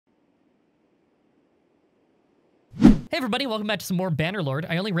Hey everybody, welcome back to some more Bannerlord.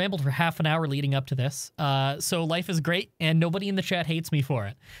 I only rambled for half an hour leading up to this, so life is great, and nobody in the chat hates me for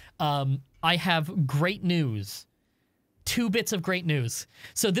it. I have great news. 2 bits of great news.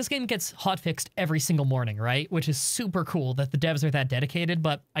 So this game gets hotfixed every single morning, right? Which is super cool that the devs are that dedicated,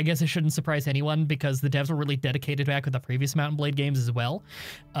 but I guess it shouldn't surprise anyone because the devs were really dedicated back with the previous Mount & Blade games as well.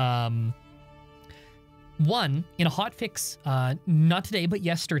 One, in a hotfix, not today, but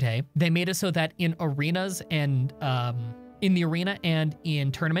yesterday, they made it so that in arenas and in the arena and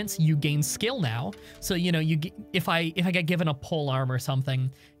in tournaments, you gain skill now. So, you know, if I get given a polearm or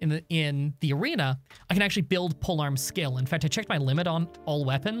something in the arena, I can actually build polearm skill. In fact, I checked my limit on all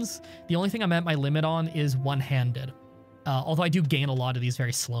weapons. The only thing I'm at my limit on is one-handed. Although I do gain a lot of these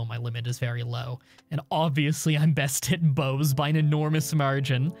very slow, my limit is very low. And obviously, I'm best at bows by an enormous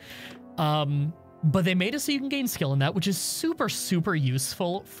margin. But they made it so you can gain skill in that, which is super, super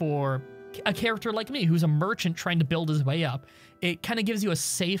useful for a character like me, who's a merchant trying to build his way up. It kind of gives you a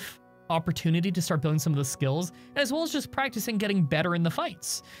safe opportunity to start building some of the skills, as well as just practicing getting better in the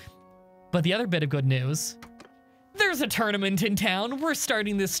fights. But the other bit of good news, there's a tournament in town. We're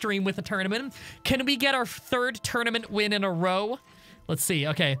starting this stream with a tournament. Can we get our 3rd tournament win in a row? Let's see.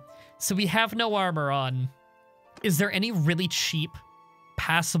 Okay, so we have no armor on. Is there any really cheap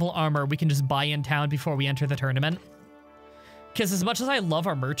passable armor we can just buy in town before we enter the tournament? Because as much as I love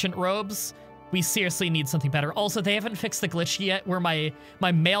our merchant robes, we seriously need something better. Also, they haven't fixed the glitch yet where my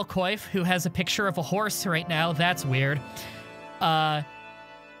male coif, who has a picture of a horse right now, that's weird,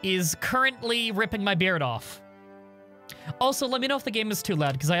 is currently ripping my beard off. Also, let me know if the game is too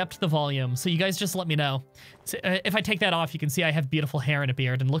loud, because I upped the volume, so you guys just let me know. So, if I take that off, you can see I have beautiful hair and a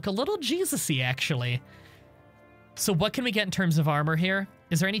beard and look a little Jesus-y, actually. So what can we get in terms of armor here?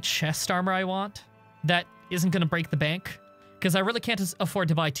 Is there any chest armor I want that isn't going to break the bank? Because I really can't afford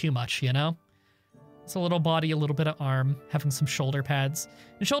to buy too much, you know? It's a little body, a little bit of arm, having some shoulder pads.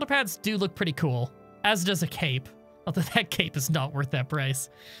 And shoulder pads do look pretty cool, as does a cape. Although that cape is not worth that price.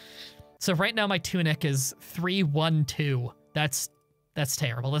 So right now my tunic is 312. That's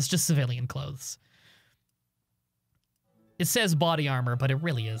terrible. That's just civilian clothes. It says body armor, but it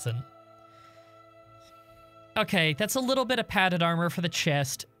really isn't. Okay, that's a little bit of padded armor for the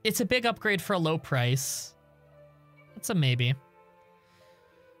chest. It's a big upgrade for a low price. That's a maybe.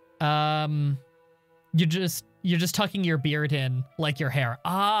 You're just tucking your beard in like your hair.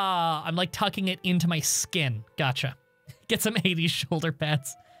 Ah, I'm like tucking it into my skin. Gotcha. Get some 80s shoulder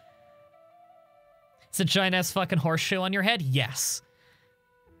pads. It's a giant ass fucking horseshoe on your head? Yes.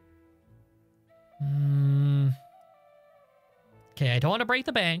 Okay, I don't want to break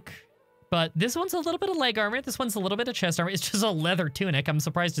the bank. But this one's a little bit of leg armor. This one's a little bit of chest armor. It's just a leather tunic. I'm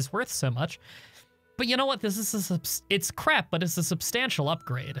surprised it's worth so much. But you know what? This is it's crap, but it's a substantial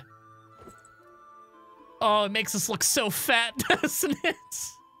upgrade. Oh, it makes us look so fat, doesn't it?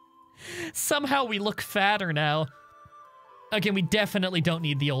 Somehow we look fatter now. Again, we definitely don't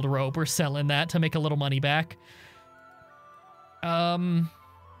need the old robe. We're selling that to make a little money back.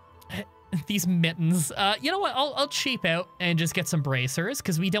 These mittens. You know what? I'll cheap out and just get some bracers,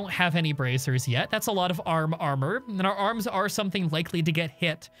 because we don't have any bracers yet. That's a lot of armor, and our arms are something likely to get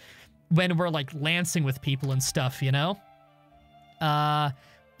hit when we're, like, lancing with people and stuff, you know?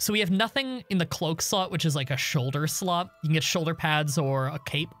 So we have nothing in the cloak slot, which is like a shoulder slot. You can get shoulder pads or a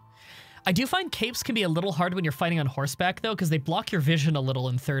cape. I do find capes can be a little hard when you're fighting on horseback, though, because they block your vision a little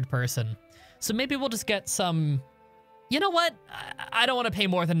in 3rd person. So maybe we'll just get some... You know what? I don't want to pay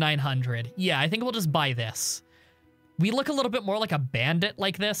more than 900. Yeah, I think we'll just buy this. We look a little bit more like a bandit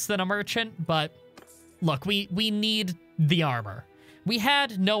like this than a merchant, but look, we need the armor. We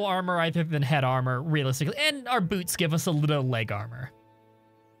had no armor other than head armor, realistically, and our boots give us a little leg armor.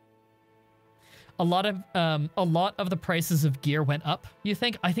 A lot of the prices of gear went up, you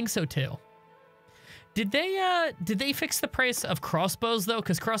think? I think so too. Did they fix the price of crossbows though?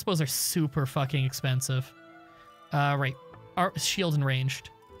 Because crossbows are super fucking expensive. Right. Our shield and ranged.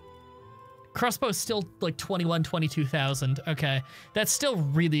 Crossbow is still like 22,000. Okay. That's still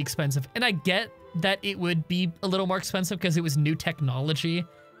really expensive. And I get that it would be a little more expensive because it was new technology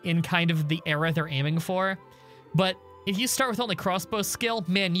in kind of the era they're aiming for. But if you start with only crossbow skill,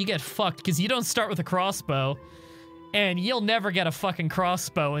 man, you get fucked because you don't start with a crossbow. And you'll never get a fucking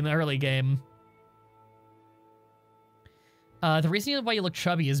crossbow in the early game. The reason why you look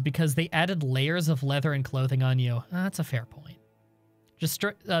chubby is because they added layers of leather and clothing on you. That's a fair point. Just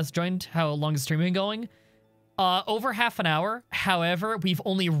joined. How long is streaming going? Over half an hour. However, we've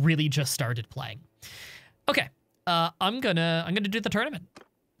only really just started playing. Okay. I'm gonna do the tournament.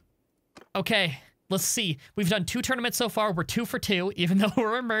 Okay. Let's see. We've done 2 tournaments so far. We're 2 for 2, even though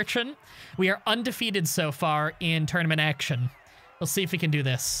we're a merchant. We are undefeated so far in tournament action. Let's see if we can do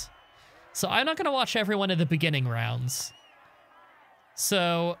this. So I'm not going to watch everyone in the beginning rounds.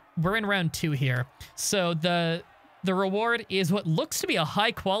 So we're in round 2 here. So the reward is what looks to be a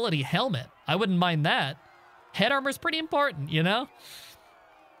high quality helmet. I wouldn't mind that. Head armor is pretty important, you know?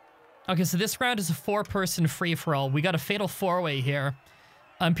 Okay, so this round is a 4-person free-for-all. We got a fatal 4-way here.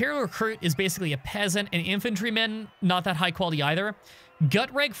 Imperial Recruit is basically a peasant, and infantryman, not that high quality either.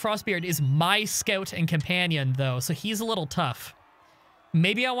 Gutreg Frostbeard is my scout and companion, though, so he's a little tough.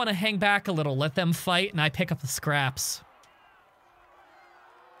 Maybe I want to hang back a little, let them fight, and I pick up the scraps.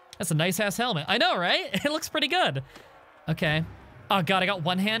 That's a nice-ass helmet. I know, right? It looks pretty good. Okay. Oh, God, I got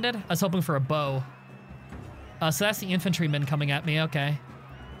one-handed? I was hoping for a bow. So that's the infantryman coming at me. Okay.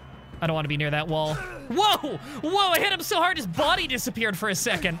 I don't want to be near that wall. Whoa! Whoa, I hit him so hard his body disappeared for a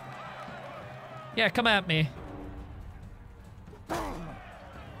second. Yeah, come at me.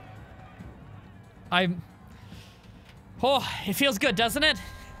 Oh, it feels good, doesn't it?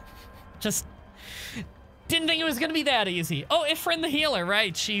 Just didn't think it was gonna be that easy. Oh, Ifrin the healer,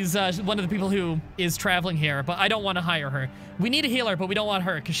 right? She's one of the people who is traveling here, but I don't want to hire her. We need a healer, but we don't want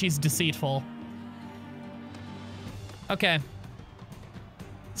her because she's deceitful. Okay.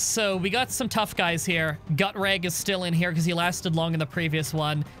 So we got some tough guys here. Gutreg is still in here because he lasted long in the previous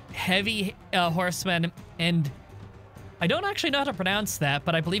one. Heavy horseman, and I don't actually know how to pronounce that,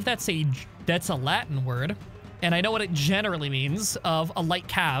 but I believe that's a Latin word, and I know what it generally means of a light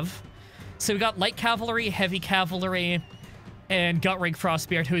cav. So we got light cavalry, heavy cavalry, and Gutreg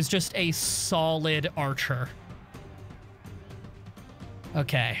Frostbeard, who is just a solid archer.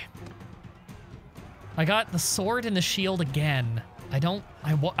 Okay. I got the sword and the shield again.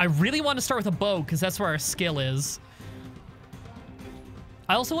 I really want to start with a bow because that's where our skill is.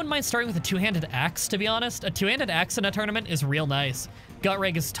 I also wouldn't mind starting with a 2-handed axe, to be honest. A 2-handed axe in a tournament is real nice.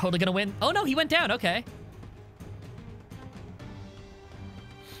 Gutreg is totally gonna win. Oh no, he went down, okay.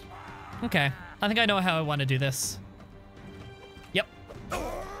 Okay, I think I know how I want to do this. Yep.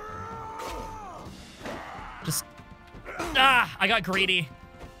 Just, I got greedy.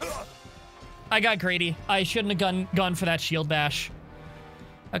 I shouldn't have gone for that shield bash.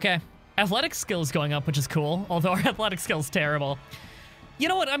 Okay. Athletic skill is going up, which is cool, although our athletic skill is terrible. You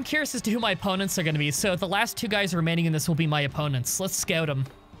know what? I'm curious as to who my opponents are going to be. So the last 2 guys remaining in this will be my opponents. Let's scout them.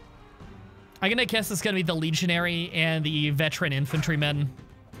 I'm going to guess it's going to be the legionary and the veteran infantrymen.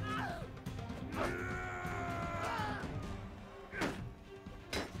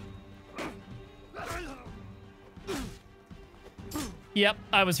 Yep,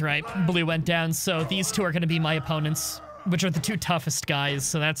 I was right. Blue went down, so these 2 are going to be my opponents, which are the 2 toughest guys,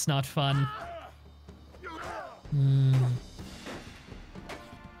 so that's not fun.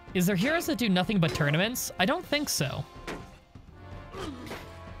 Is there heroes that do nothing but tournaments? I don't think so.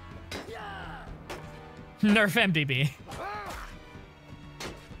 Nerf MDB.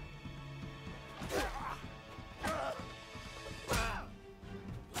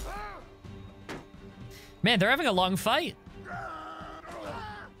 Man, they're having a long fight.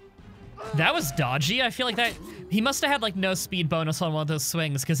 That was dodgy. I feel like that... He must have had, like, no speed bonus on one of those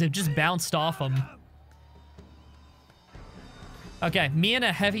swings, because it just bounced off him. Okay, me and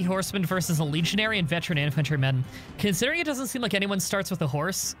a heavy horseman versus a legionary and veteran infantryman. Considering it doesn't seem like anyone starts with a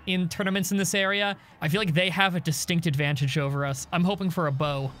horse in tournaments in this area, I feel like they have a distinct advantage over us. I'm hoping for a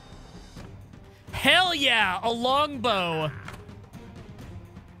bow. Hell yeah! A longbow!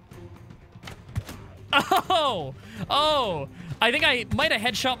 Oh! Oh! I think I might have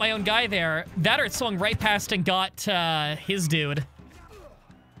headshot my own guy there. That or it swung right past and got his dude.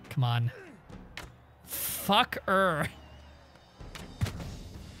 Come on. Fuck-er.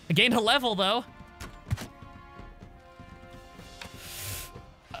 I gained a level, though.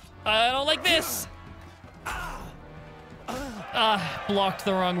 I don't like this. Blocked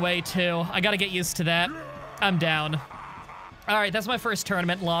the wrong way, too. I gotta get used to that. I'm down. All right, that's my first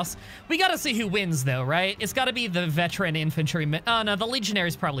tournament loss. We gotta see who wins, though, right? It's gotta be the veteran infantryman. Oh, no, the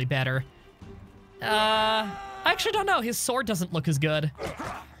legionary's probably better. I actually don't know. His sword doesn't look as good.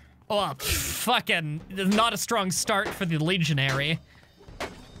 Oh, fucking not a strong start for the legionary.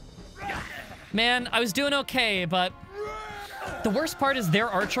 Man, I was doing okay, but the worst part is their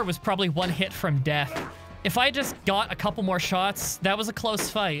archer was probably 1 hit from death. If I just got a couple more shots, that was a close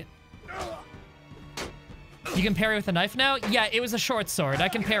fight. You can parry with a knife now? Yeah, it was a short sword. I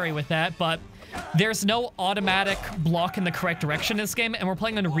can parry with that, but there's no automatic block in the correct direction in this game, and we're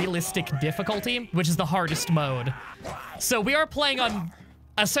playing on realistic difficulty, which is the hardest mode. So we are playing on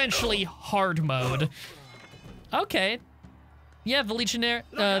essentially hard mode. Okay. Yeah, the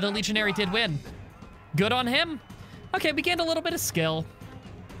legionary did win. Good on him. Okay, we gained a little bit of skill.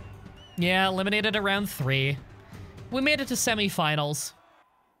 Yeah, eliminated around 3. We made it to semifinals.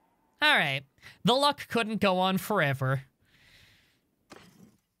 All right. The luck couldn't go on forever.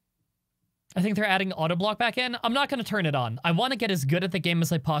 I think they're adding auto block back in. I'm not going to turn it on. I want to get as good at the game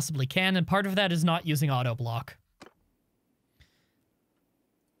as I possibly can, and part of that is not using auto block.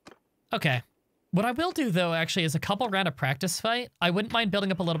 Okay. What I will do, though, actually, is a couple round of practice fight. I wouldn't mind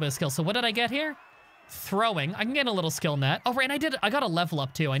building up a little bit of skill. So what did I get here? Throwing. I can get a little skill in that. Oh, right, and I got a level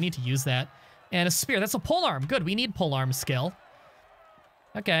up, too. I need to use that. And a spear. That's a polearm. Good, we need polearm skill.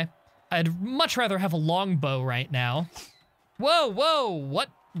 Okay. I'd much rather have a longbow right now. Whoa, whoa!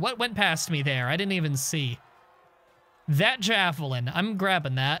 What went past me there? I didn't even see. That javelin. I'm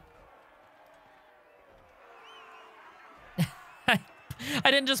grabbing that.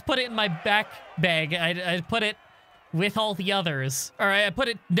 I didn't just put it in my back bag. I put it with all the others. Or I put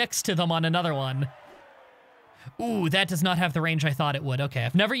it next to them on another one. Ooh, that does not have the range I thought it would. Okay,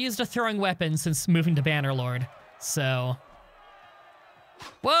 I've never used a throwing weapon since moving to Bannerlord. So...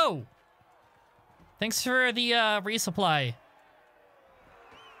 Whoa! Thanks for the resupply.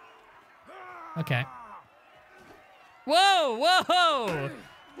 Okay. Whoa, whoa!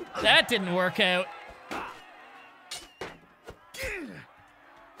 That didn't work out.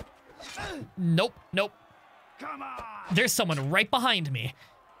 Nope, nope. Come on. There's someone right behind me.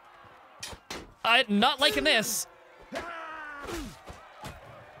 I'm not liking this.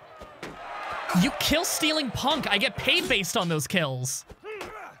 You kill stealing punk. I get paid based on those kills.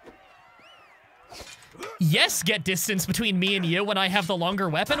 Yes, get distance between me and you when I have the longer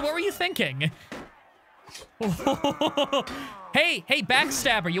weapon. What were you thinking? Hey,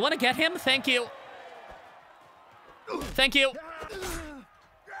 backstabber, you want to get him? Thank you. Thank you.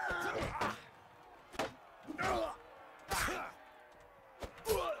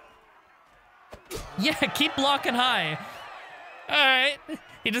 Yeah, keep blocking high. All right.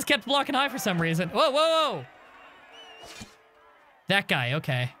 He just kept blocking high for some reason. Whoa, whoa, whoa. That guy,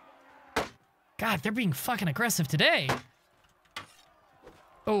 okay. God, they're being fucking aggressive today.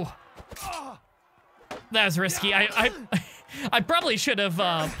 Oh. That was risky. I probably should have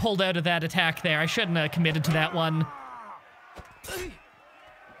pulled out of that attack there. I shouldn't have committed to that one.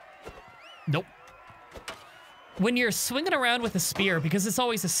 Nope. When you're swinging around with a spear, because it's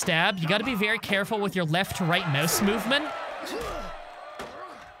always a stab, you gotta be very careful with your left to right mouse movement.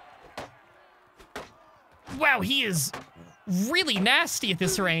 Wow, he is really nasty at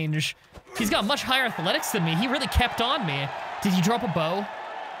this range. He's got much higher athletics than me. He really kept on me. Did he drop a bow?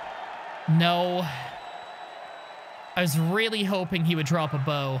 No. I was really hoping he would drop a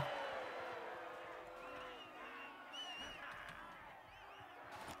bow.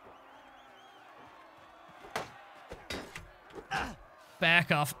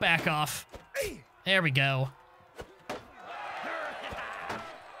 Back off, back off. There we go.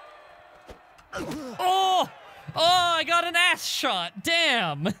 Oh! Oh, I got an ass shot.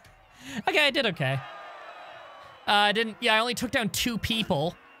 Damn. Okay, I did okay. I only took down 2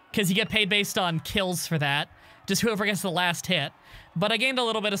 people, because you get paid based on kills for that. Just whoever gets the last hit. But I gained a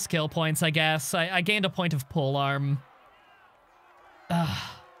little bit of skill points, I guess. I gained a point of polearm.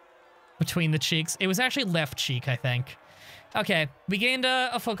 Between the cheeks. It was actually left cheek, I think. Okay, we gained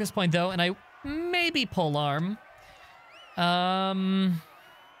a focus point, though, and I maybe polearm. Polearm,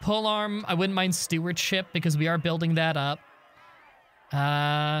 I wouldn't mind stewardship, because we are building that up.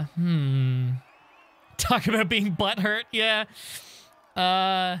 Talk about being butthurt, yeah.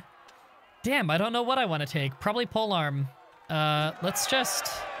 Damn, I don't know what I want to take. Probably polearm. Let's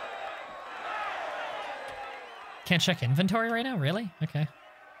just... Can't check inventory right now? Really? Okay.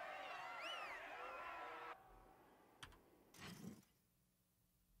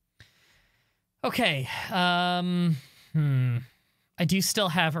 Okay, I do still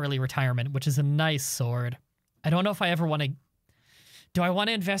have early retirement, which is a nice sword. I don't know if I ever want to... Do I want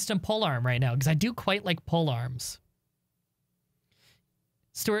to invest in polearm right now? Because I do quite like polearms.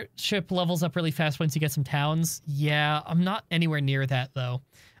 Stewardship levels up really fast once you get some towns. Yeah, I'm not anywhere near that, though.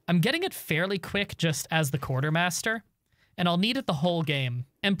 I'm getting it fairly quick just as the quartermaster, and I'll need it the whole game.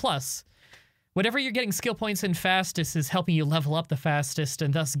 And plus, whatever you're getting skill points in fastest is helping you level up the fastest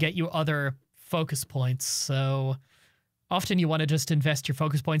and thus get you other focus points, so often you want to just invest your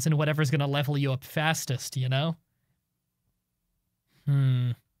focus points in whatever's going to level you up fastest, you know?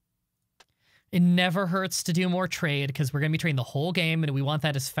 It never hurts to do more trade, because we're going to be trading the whole game, and we want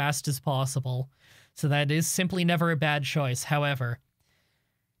that as fast as possible. So that is simply never a bad choice. However,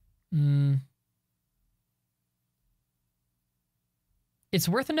 it's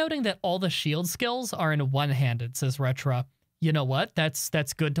worth noting that all the shield skills are in one-handed, says Retra. You know what? That's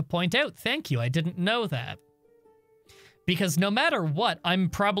good to point out. Thank you. I didn't know that. Because no matter what, I'm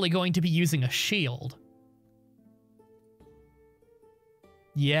probably going to be using a shield.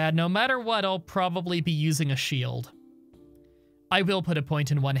 Yeah, no matter what, I'll probably be using a shield. I will put a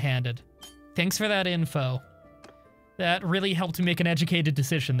point in one-handed. Thanks for that info. That really helped me make an educated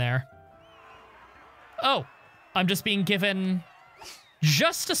decision there. Oh, I'm just being given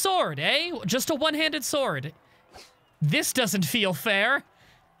just a sword, eh? Just a one-handed sword. This doesn't feel fair.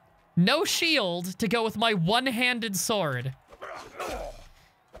 No shield to go with my one-handed sword.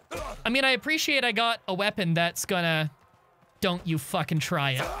 I mean, I appreciate I got a weapon that's gonna... Don't you fucking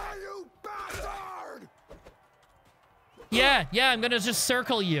try it. Yeah, I'm gonna just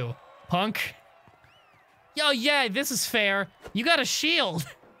circle you, punk. Oh yeah, this is fair. You got a shield.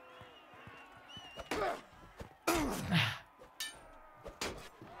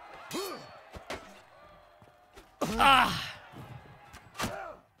 Ah.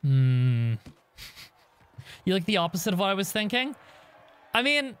 You like the opposite of what I was thinking? I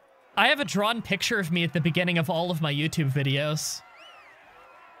mean, I have a drawn picture of me at the beginning of all of my YouTube videos.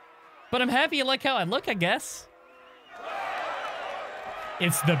 But I'm happy you like how I look, I guess.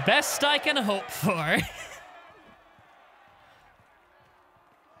 It's the best I can hope for.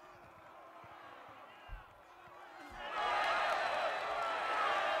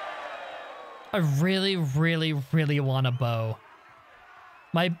 I really, really, really want a bow.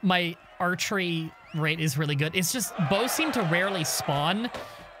 My archery rate is really good. It's just bows seem to rarely spawn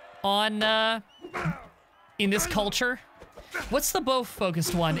on in this culture. What's the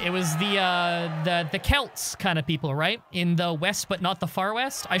bow-focused one? It was the Celts kind of people, right? In the west, but not the far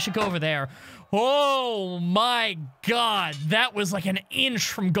west. I should go over there. Oh my god, that was like an inch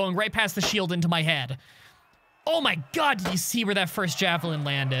from going right past the shield into my head. Oh my god, did you see where that first javelin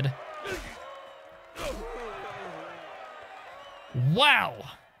landed? Wow.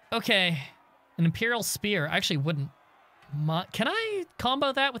 Okay. An Imperial Spear. I actually wouldn't... Can I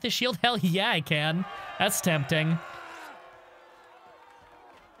combo that with a shield? Hell yeah, I can. That's tempting.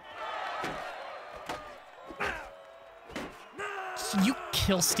 You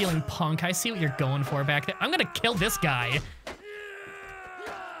kill-stealing punk. I see what you're going for back there. I'm gonna kill this guy.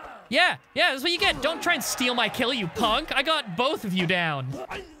 Yeah, that's what you get. Don't try and steal my kill, you punk. I got both of you down.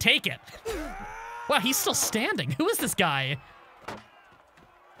 Take it. Wow, he's still standing. Who is this guy?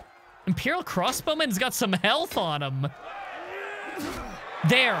 Imperial Crossbowman's got some health on him.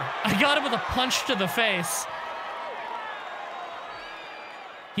 There, I got him with a punch to the face.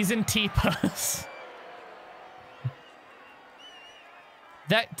 He's in T-pose.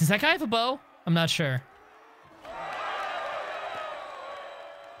 Does that guy have a bow? I'm not sure.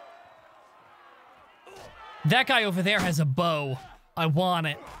 That guy over there has a bow. I want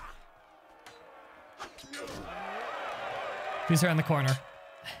it. Who's around the corner?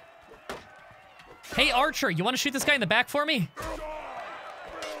 Hey, Archer, you want to shoot this guy in the back for me?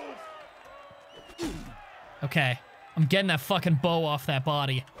 Okay, I'm getting that fucking bow off that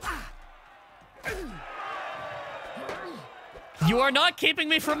body. You are not keeping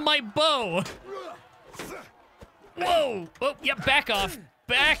me from my bow! Whoa! Oh, yep, back off.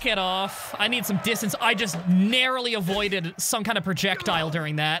 Back it off. I need some distance. I just narrowly avoided some kind of projectile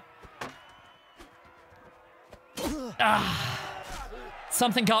during that.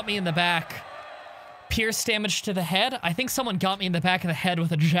 Something got me in the back. Pierce damage to the head. I think someone got me in the back of the head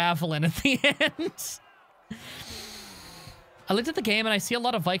with a javelin at the end. I looked at the game and I see a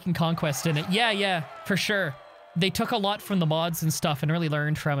lot of Viking Conquest in it. Yeah, for sure. They took a lot from the mods and stuff and really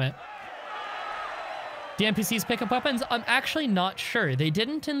learned from it. Do NPCs pick up weapons? I'm actually not sure. They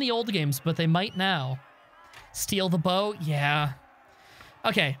didn't in the old games, but they might now. Steal the bow? Yeah.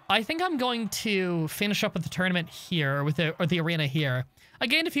 Okay, I think I'm going to finish up with the tournament here, or the arena here. I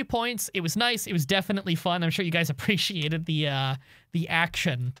gained a few points. It was nice. It was definitely fun. I'm sure you guys appreciated the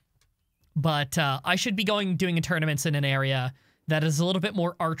action. But I should be doing tournaments in an area that is a little bit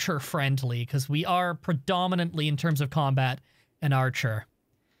more archer-friendly, because we are predominantly, in terms of combat, an archer.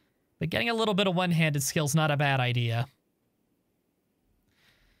 But getting a little bit of one-handed skill is not a bad idea.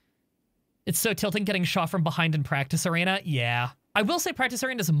 It's so tilting getting shot from behind in Practice Arena. Yeah. I will say Practice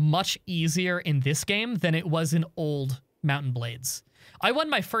Arena is much easier in this game than it was in old Mountain Blades. I won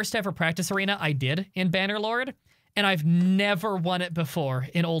my first ever Practice Arena, I did, in Bannerlord, and I've never won it before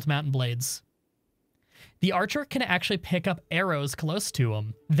in old Mountain Blades. The archer can actually pick up arrows close to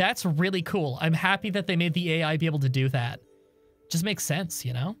him. That's really cool. I'm happy that they made the AI be able to do that. Just makes sense,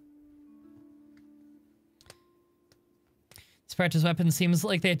 you know? Sparta's weapon seems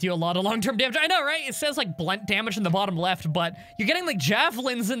like they do a lot of long-term damage. I know, right? It says like blunt damage in the bottom left, but you're getting like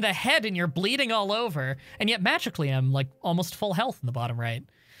javelins in the head and you're bleeding all over. And yet magically I'm like almost full health in the bottom right.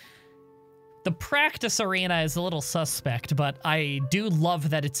 The practice arena is a little suspect, but I do love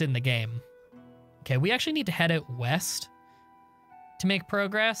that it's in the game. Okay, we actually need to head out west to make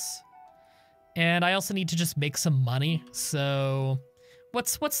progress. And I also need to just make some money. So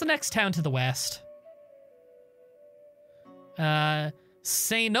what's the next town to the west?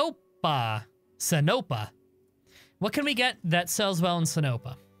 Sanopa. Sanopa. What can we get that sells well in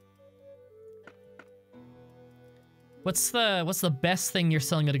Sanopa? What's the best thing you're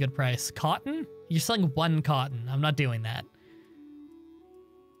selling at a good price? Cotton? You're selling 1 cotton. I'm not doing that.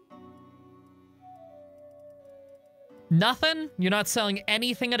 Nothing? You're not selling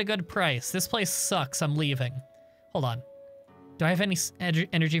anything at a good price. This place sucks. I'm leaving. Hold on. Do I have any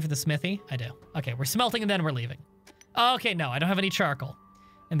energy for the smithy? I do. Okay, we're smelting and then we're leaving. Okay, no, I don't have any charcoal.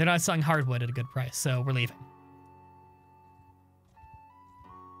 And they're not selling hardwood at a good price, so we're leaving.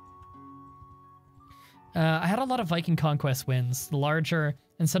 I had a lot of Viking Conquest wins. The larger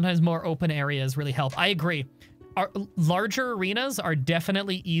and sometimes more open areas really help. I agree. Larger arenas are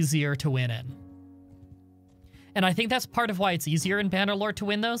definitely easier to win in. And I think that's part of why it's easier in Bannerlord to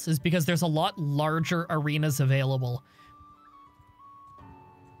win those, is because there's a lot larger arenas available.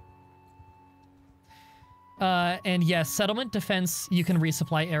 And yes, settlement defense, you can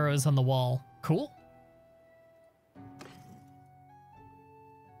resupply arrows on the wall. Cool.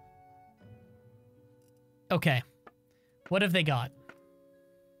 Okay. What have they got?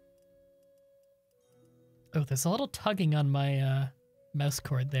 Oh, there's a little tugging on my mouse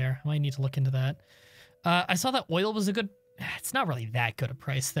cord there. I might need to look into that. I saw that oil was a good... It's not really that good a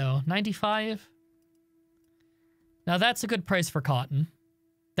price, though. 95? Now, that's a good price for cotton.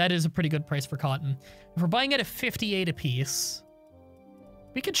 That is a pretty good price for cotton. If we're buying it at 58 a piece,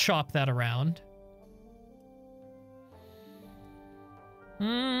 we could shop that around.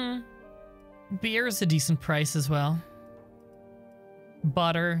 Beer's a decent price as well.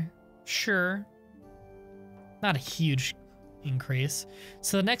 Butter, sure. Not a huge increase.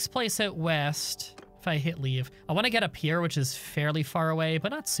 So the next place out west, if I hit leave, I want to get up here, which is fairly far away,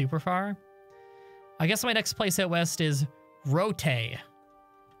 but not super far. I guess my next place out west is Rote. I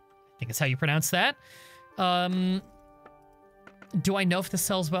think it's how you pronounce that. Do I know if this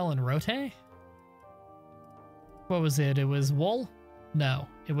sells well in Rote? What was it? It was wool? No,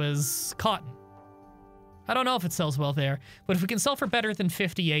 it was cotton. I don't know if it sells well there, but if we can sell for better than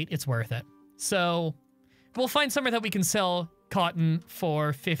 58, it's worth it. So we'll find somewhere that we can sell cotton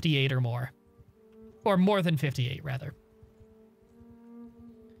for 58 or more. Or more than 58, rather.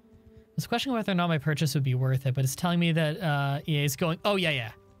 I was questioning whether or not my purchase would be worth it, but it's telling me that EA is going, oh yeah.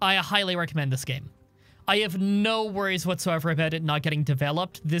 I highly recommend this game. I have no worries whatsoever about it not getting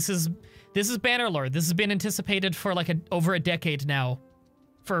developed. This is Bannerlord. This has been anticipated for like over a decade now,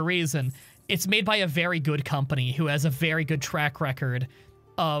 for a reason. It's made by a very good company who has a very good track record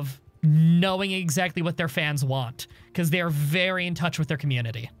of knowing exactly what their fans want, because they are very in touch with their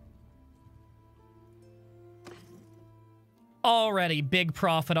community. Already big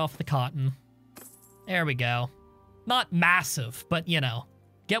profit off the cotton. There we go. Not massive, but you know,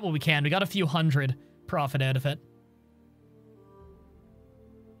 get what we can. We got a few hundred profit out of it.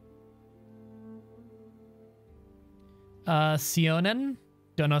 Sionen,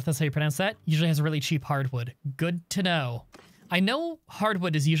 don't know if that's how you pronounce that, usually has really cheap hardwood. Good to know. I know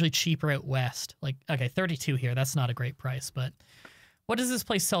hardwood is usually cheaper out west. Like, okay, 32 here, that's not a great price, but what does this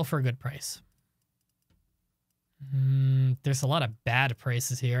place sell for a good price? There's a lot of bad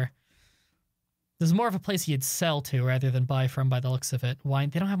prices here. This is more of a place you'd sell to rather than buy from by the looks of it. Wine,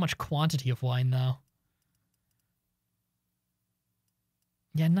 they don't have much quantity of wine though.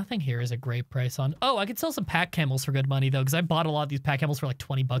 Yeah, nothing here is a great price on... Oh, I could sell some pack camels for good money, though, because I bought a lot of these pack camels for like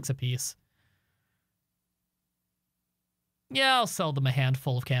 20 bucks a piece. Yeah, I'll sell them a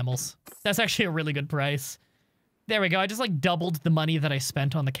handful of camels. That's actually a really good price. There we go. I just, like, doubled the money that I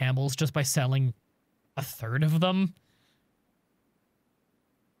spent on the camels just by selling a third of them.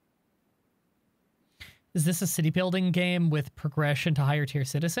 Is this a city building game with progression to higher tier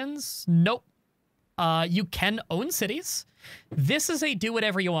citizens? Nope. You can own cities. This is a do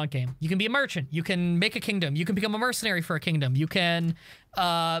whatever you want game. You can be a merchant. You can make a kingdom. You can become a mercenary for a kingdom. You can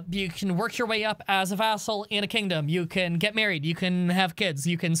work your way up as a vassal in a kingdom. You can get married. You can have kids.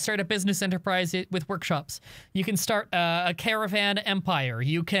 You can start a business enterprise with workshops. You can start a caravan empire.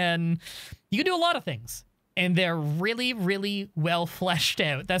 You can do a lot of things, and they're really, really well fleshed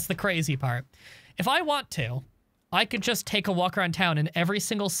out. That's the crazy part. If I want to, I could just take a walk around town, and every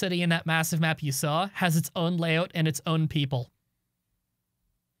single city in that massive map you saw has its own layout and its own people.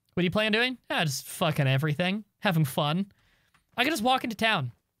 What do you plan on doing? Just fucking everything. Having fun. I can just walk into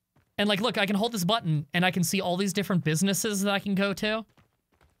town. And like, look, I can hold this button and I can see all these different businesses that I can go to.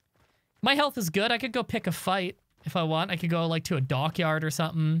 My health is good. I could go pick a fight if I want. I could go like to a dockyard or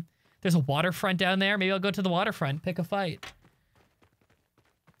something. There's a waterfront down there. Maybe I'll go to the waterfront, pick a fight.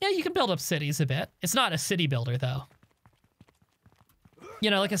 Yeah, you can build up cities a bit. It's not a city builder though. You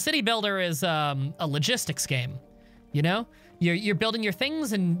know, like a city builder is a logistics game, you know? You're building your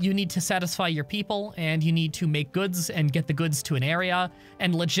things and you need to satisfy your people and you need to make goods and get the goods to an area,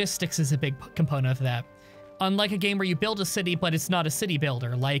 and logistics is a big component of that. Unlike a game where you build a city but it's not a city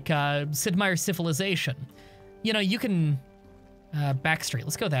builder, like Sid Meier's Civilization. You know, you can... Backstreet,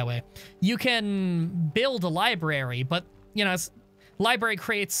 let's go that way. You can build a library, but, you know, library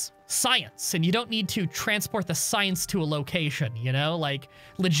creates science, and you don't need to transport the science to a location, you know? Like,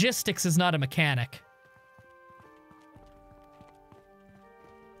 logistics is not a mechanic.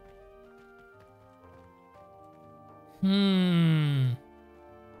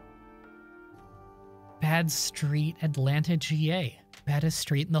 Bad street, Atlanta, GA. Baddest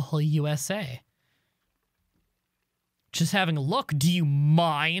street in the whole USA. Just having a look. Do you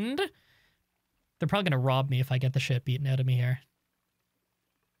mind? They're probably gonna rob me if I get the shit beaten out of me here.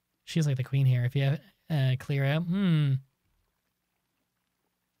 She's like the queen here. If you have clear out.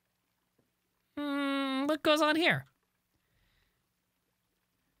 What goes on here?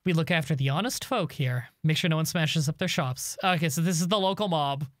 We look after the honest folk here. Make sure no one smashes up their shops. Okay, so this is the local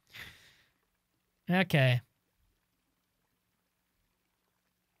mob. Okay.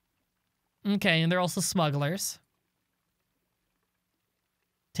 Okay, and they're also smugglers.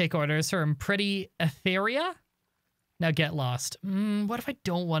 Take orders from Pretty Etheria. Now get lost. What if I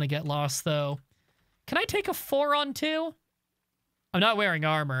don't want to get lost, though? Can I take a 4-on-2? I'm not wearing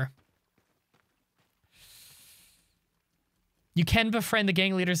armor. You can befriend the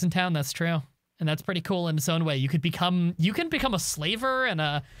gang leaders in town, that's true. And that's pretty cool in its own way. You can become a slaver and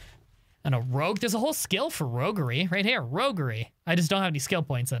a rogue. There's a whole skill for roguery right here, roguery. I just don't have any skill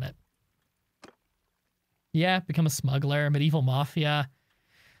points in it. Yeah, become a smuggler, medieval mafia.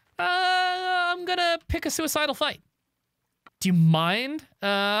 I'm gonna pick a suicidal fight. Do you mind?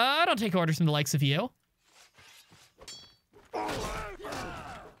 I don't take orders from the likes of you.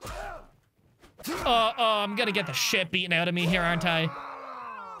 I'm gonna get the shit beaten out of me here, aren't I?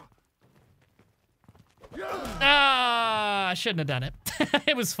 I shouldn't have done it.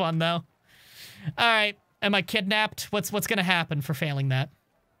 It was fun, though. All right, am I kidnapped? What's gonna happen for failing that?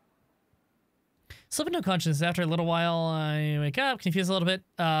 Slip into consciousness. After a little while, I wake up, confused a little bit,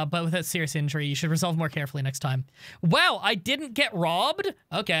 but without serious injury. You should resolve more carefully next time. Wow, I didn't get robbed?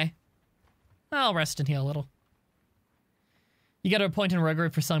 Okay. I'll rest and heal a little. You got to appoint in roguery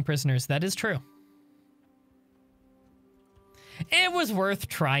for selling prisoners. That is true. It was worth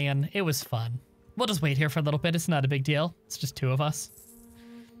trying. It was fun. We'll just wait here for a little bit. It's not a big deal. It's just two of us.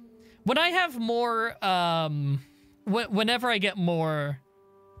 When I have more, whenever I get more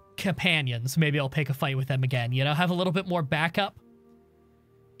companions, maybe I'll pick a fight with them again, you know, have a little bit more backup.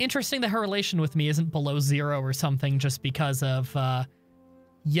 Interesting that her relation with me isn't below 0 or something just because of,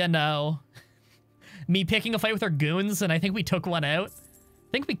 you know, me picking a fight with her goons, and I think we took one out.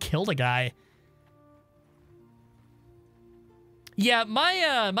 I think we killed a guy. Yeah,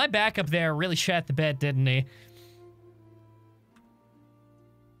 my backup there really shat the bed, didn't he?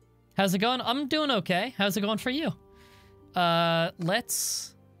 How's it going? I'm doing okay. How's it going for you?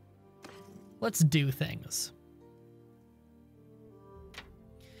 Let's do things.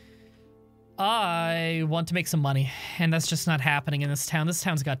 I want to make some money, and that's just not happening in this town. This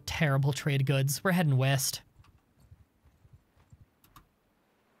town's got terrible trade goods. We're heading west.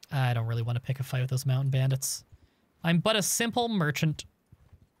 I don't really want to pick a fight with those mountain bandits. I'm but a simple merchant.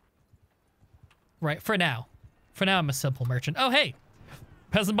 Right, for now. For now, I'm a simple merchant. Oh, hey!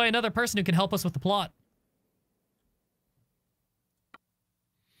 Present by another person who can help us with the plot.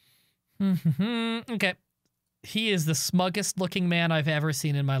 Okay. He is the smuggest looking man I've ever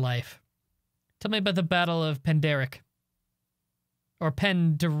seen in my life. Tell me about the Battle of Pendrake. Or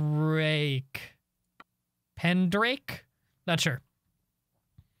Pendrake. Pendrake? Not sure.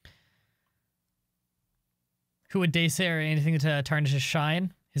 Who would dare anything to tarnish his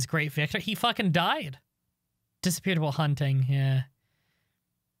shine? His great victor? He fucking died. Disappeared while hunting, yeah.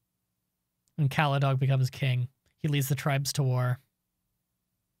 When Caladog becomes king, he leads the tribes to war.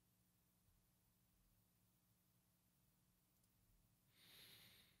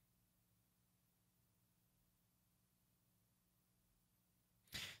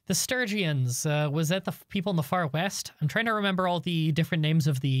 The Sturgians, was that the people in the far west? I'm trying to remember all the different names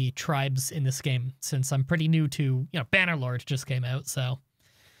of the tribes in this game, since I'm pretty new to, you know, Bannerlord just came out, so.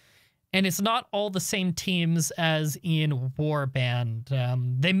 And it's not all the same teams as in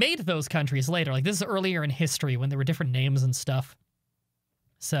Warband. They made those countries later. Like, this is earlier in history when there were different names and stuff.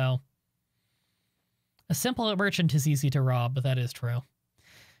 So, a simple merchant is easy to rob, but that is true.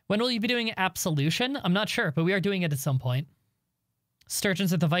 When will you be doing Absolution? I'm not sure, but we are doing it at some point.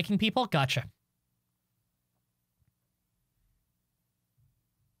 Sturgeons are the Viking people? Gotcha.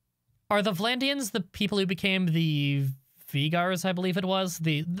 Are the Vlandians the people who became the Vigars, I believe it was?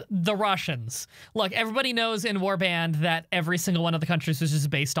 The Russians. Look, everybody knows in Warband that every single one of the countries is just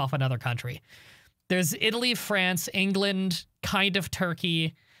based off another country. There's Italy, France, England, kind of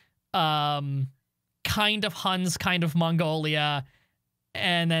Turkey, kind of Huns, kind of Mongolia,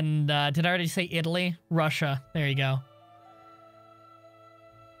 and then, did I already say Italy? Russia. There you go.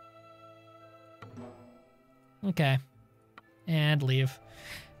 Okay. And leave.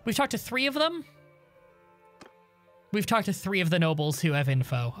 We've talked to 3 of them? We've talked to 3 of the nobles who have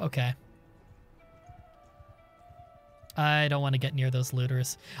info. Okay. I don't want to get near those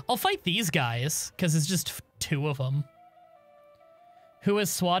looters. I'll fight these guys, because it's just 2 of them. Who is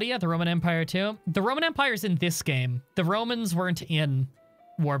Swadia? The Roman Empire too? The Roman Empire's in this game. The Romans weren't in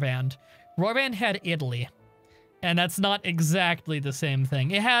Warband. Warband had Italy. And that's not exactly the same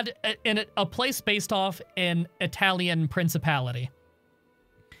thing. It had a place based off an Italian principality.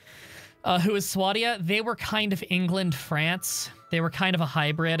 Who is Swadia? They were kind of England, France. They were kind of a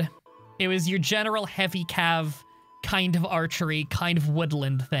hybrid. It was your general heavy cav, kind of archery, kind of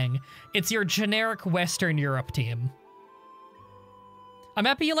woodland thing. It's your generic Western Europe team. I'm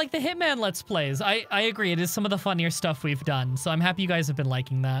happy you like the Hitman Let's Plays. I agree, it is some of the funnier stuff we've done, so I'm happy you guys have been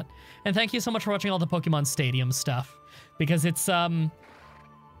liking that. And thank you so much for watching all the Pokemon Stadium stuff, because it's, the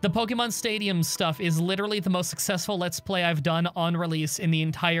Pokemon Stadium stuff is literally the most successful Let's Play I've done on release in the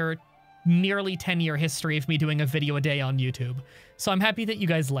entire nearly 10-year history of me doing a video a day on YouTube. So I'm happy that you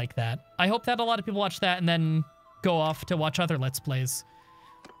guys like that. I hope that a lot of people watch that and then go off to watch other Let's Plays.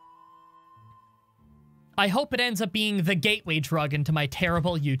 I hope it ends up being the gateway drug into my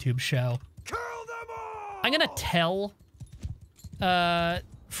terrible YouTube show. Kill them all! I'm gonna tell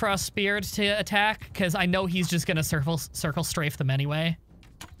Frostbeard to attack, because I know he's just gonna circle strafe them anyway.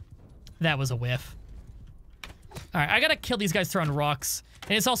 That was a whiff. Alright, I gotta kill these guys throwing rocks.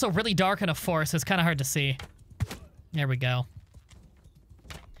 And it's also really dark in a forest, so it's kind of hard to see. There we go.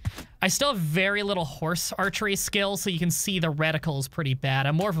 I still have very little horse archery skill, so you can see the reticles pretty bad.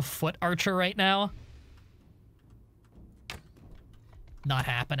 I'm more of a foot archer right now. Not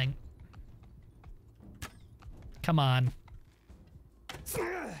happening. Come on.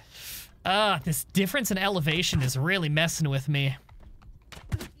 This difference in elevation is really messing with me.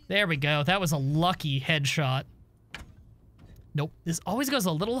 There we go. That was a lucky headshot. Nope. This always goes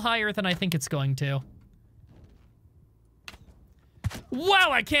a little higher than I think it's going to. Wow,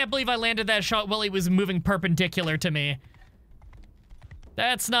 I can't believe I landed that shot while he was moving perpendicular to me.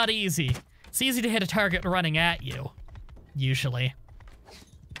 That's not easy. It's easy to hit a target running at you. Usually.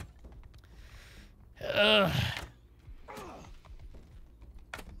 Ugh.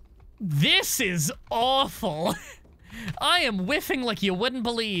 This is awful. I am whiffing like you wouldn't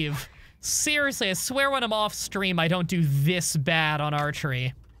believe. Seriously, I swear when I'm off stream, I don't do this bad on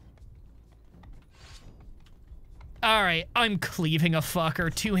archery. Alright, I'm cleaving a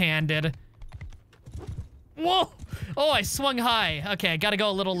fucker, two-handed. Whoa! Oh, I swung high. Okay, I gotta go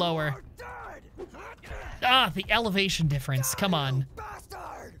a little lower. Ah, the elevation difference. Come on.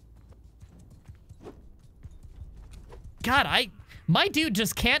 God, my dude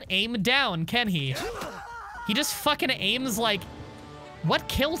just can't aim down, can he? He just fucking aims like... What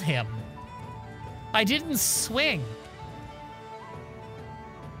killed him? I didn't swing.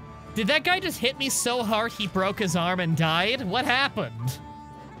 Did that guy just hit me so hard he broke his arm and died? What happened?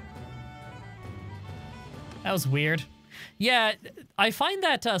 That was weird. Yeah, I find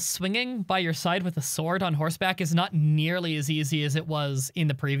that swinging by your side with a sword on horseback is not nearly as easy as it was in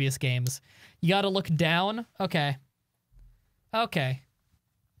the previous games. You gotta look down. Okay. Okay.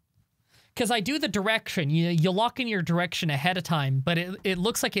 Because I do the direction. You lock in your direction ahead of time, but it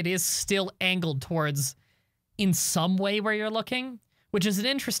looks like it is still angled towards in some way where you're looking, which is an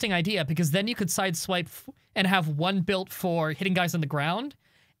interesting idea because then you could sideswipe and have one built for hitting guys on the ground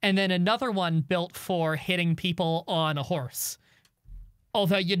and then another one built for hitting people on a horse.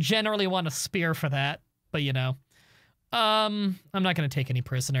 Although you generally want a spear for that, but you know. I'm not going to take any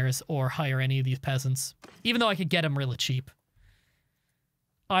prisoners or hire any of these peasants, even though I could get them really cheap.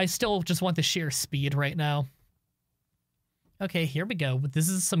 I still just want the sheer speed right now. Okay, here we go. This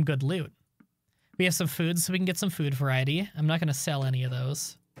is some good loot. We have some food, so we can get some food variety. I'm not going to sell any of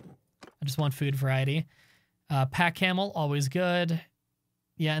those. I just want food variety. Pack camel, always good.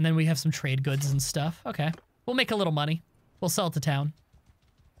 Yeah, and then we have some trade goods and stuff. Okay. We'll make a little money. We'll sell it to town.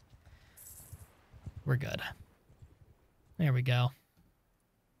 We're good. There we go.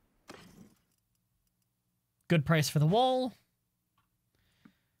 Good price for the wool.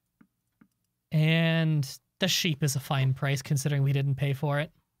 And the sheep is a fine price considering we didn't pay for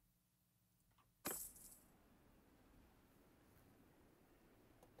it.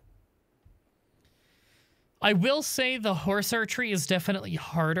 I will say the horse archery is definitely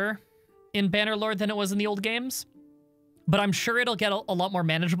harder in Bannerlord than it was in the old games. But I'm sure it'll get a lot more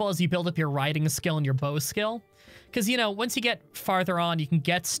manageable as you build up your riding skill and your bow skill. Because, you know, once you get farther on, you can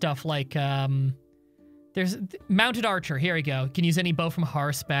get stuff like... there's mounted archer. Here we go. You can use any bow from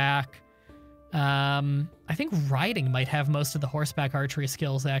horseback. I think riding might have most of the horseback archery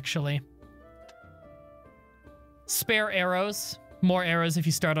skills, actually. Spare arrows. More arrows if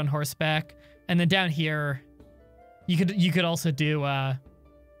you start on horseback. And then down here, you could also do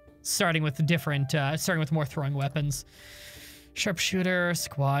starting with more throwing weapons. Sharpshooter,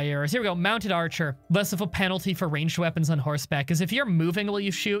 squires. Here we go. Mounted archer. Less of a penalty for ranged weapons on horseback. Because if you're moving while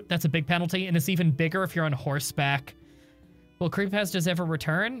you shoot, that's a big penalty. And it's even bigger if you're on horseback. Will Creepypastas ever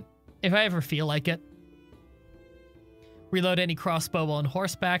return? If I ever feel like it. Reload any crossbow while on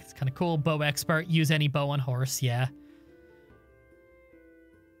horseback. It's kind of cool. Bow expert. Use any bow on horse. Yeah.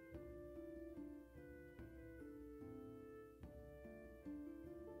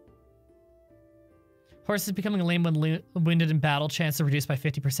 Horse is becoming lame when wounded in battle. Chance to reduce by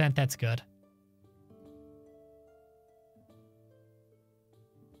 50%. That's good.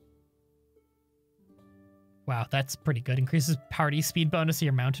 Wow, that's pretty good. Increases party speed bonus of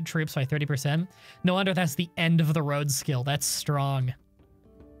your mounted troops by 30%. No wonder that's the end of the road skill. That's strong.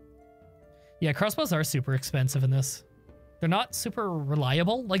 Yeah, crossbows are super expensive in this. They're not super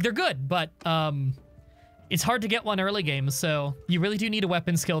reliable. Like, they're good, but it's hard to get one early game, so you really do need a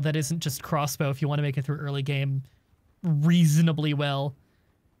weapon skill that isn't just crossbow if you want to make it through early game reasonably well.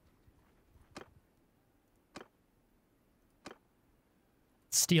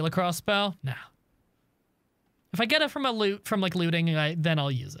 Steal a crossbow? No. If I get it from looting, then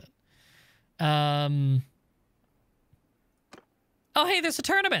I'll use it. Oh, hey, there's a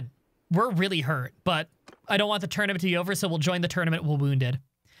tournament. We're really hurt, but I don't want the tournament to be over, so we'll join the tournament while wounded.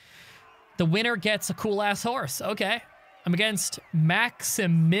 The winner gets a cool-ass horse. Okay. I'm against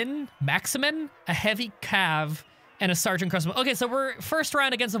Maximin, a heavy cav, and a sergeant crossbow. Okay, so we're first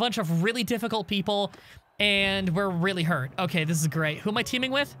round against a bunch of really difficult people, and we're really hurt. Okay, this is great. Who am I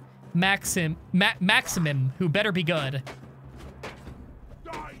teaming with? Maximum, who better be good.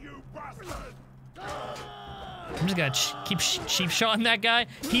 Die, you bastard! I'm just gonna keep sheep-shotting that guy.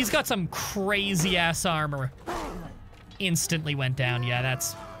 He's got some crazy-ass armor. Instantly went down. Yeah,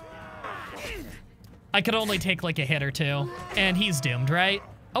 that's... I could only take like a hit or two. And he's doomed, right?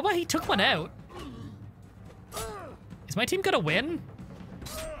 Oh, well, he took one out. Is my team gonna win?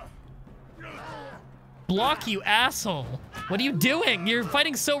 Block, you asshole. What are you doing? You're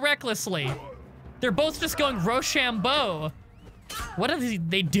fighting so recklessly. They're both just going Rochambeau. What are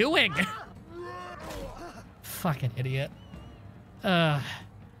they doing? Fucking idiot. Yeah,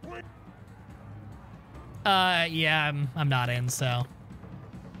 I'm not in, so.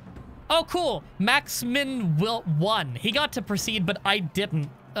 Oh, cool. Maximin won. He got to proceed, but I didn't.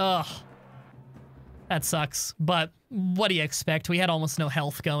 Ugh. That sucks. But what do you expect? We had almost no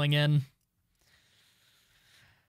health going in.